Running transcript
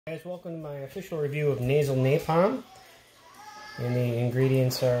Guys, welcome to my official review of Nasal Napalm. And the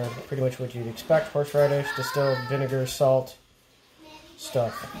ingredients are pretty much what you'd expect: horseradish, distilled vinegar, salt,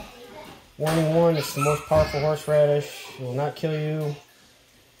 stuff. Warning 1, it's the most powerful horseradish. It will not kill you,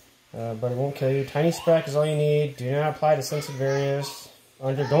 but it won't kill you. Tiny speck is all you need. Do not apply to sensitive areas.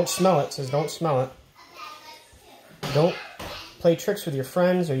 Don't smell it. It says don't smell it. Don't play tricks with your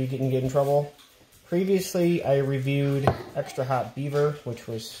friends or you can get in trouble. Previously, I reviewed Extra Hot Beaver, which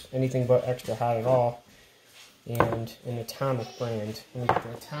was anything but extra hot at all, and an Atomic brand. Let me get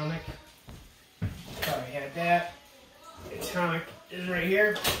the Atomic. Probably had that. The Atomic is right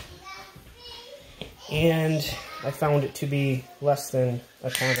here. And I found it to be less than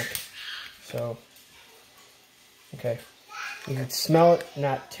Atomic. So, okay. You can smell it,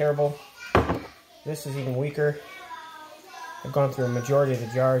 not terrible. This is even weaker. I've gone through a majority of the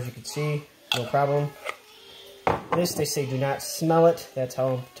jars, you can see. No problem. This, they say, do not smell it. That's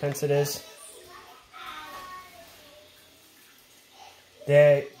how intense it is.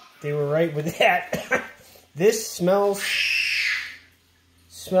 They were right with that. This smells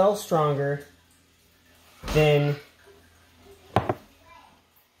stronger than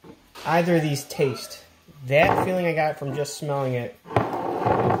either of these taste. That feeling I got from just smelling it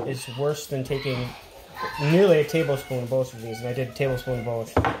is worse than taking nearly a tablespoon of both of these, and I did a tablespoon of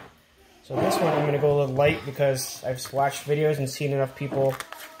both. So this one I'm going to go a little light because I've watched videos and seen enough people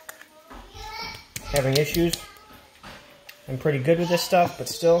having issues. I'm pretty good with this stuff, but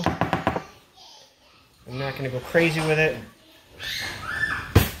still, I'm not going to go crazy with it.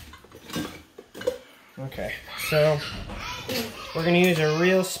 Okay, so we're going to use a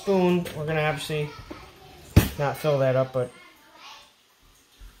real spoon. We're going to obviously not fill that up, but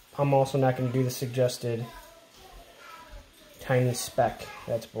I'm also not going to do the suggested tiny speck.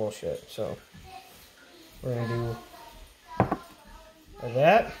 That's bullshit. So we're going to do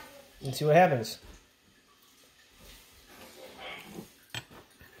that and see what happens.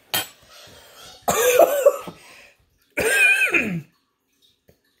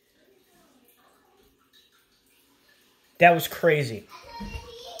 That was crazy.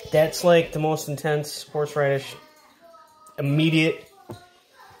 That's like the most intense horseradish. Immediate,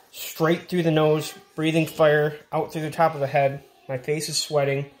 straight through the nose, breathing fire, out through the top of the head. My face is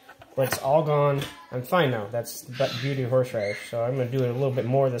sweating, but it's all gone. I'm fine now. That's the beauty of horseradish. So I'm going to do it a little bit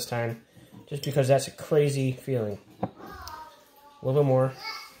more this time, just because that's a crazy feeling. A little bit more.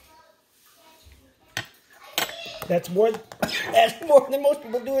 That's more than most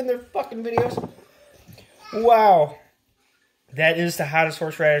people do in their fucking videos. Wow. That is the hottest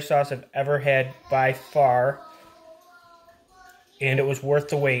horseradish sauce I've ever had by far. And it was worth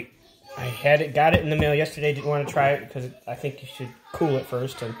the wait. I got it in the mail yesterday. Didn't want to try it because I think you should cool it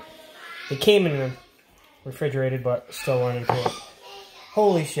first. And it came in the refrigerated, but still wanted to cool it.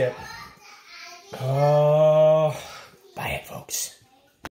 Holy shit. Oh, buy it, folks.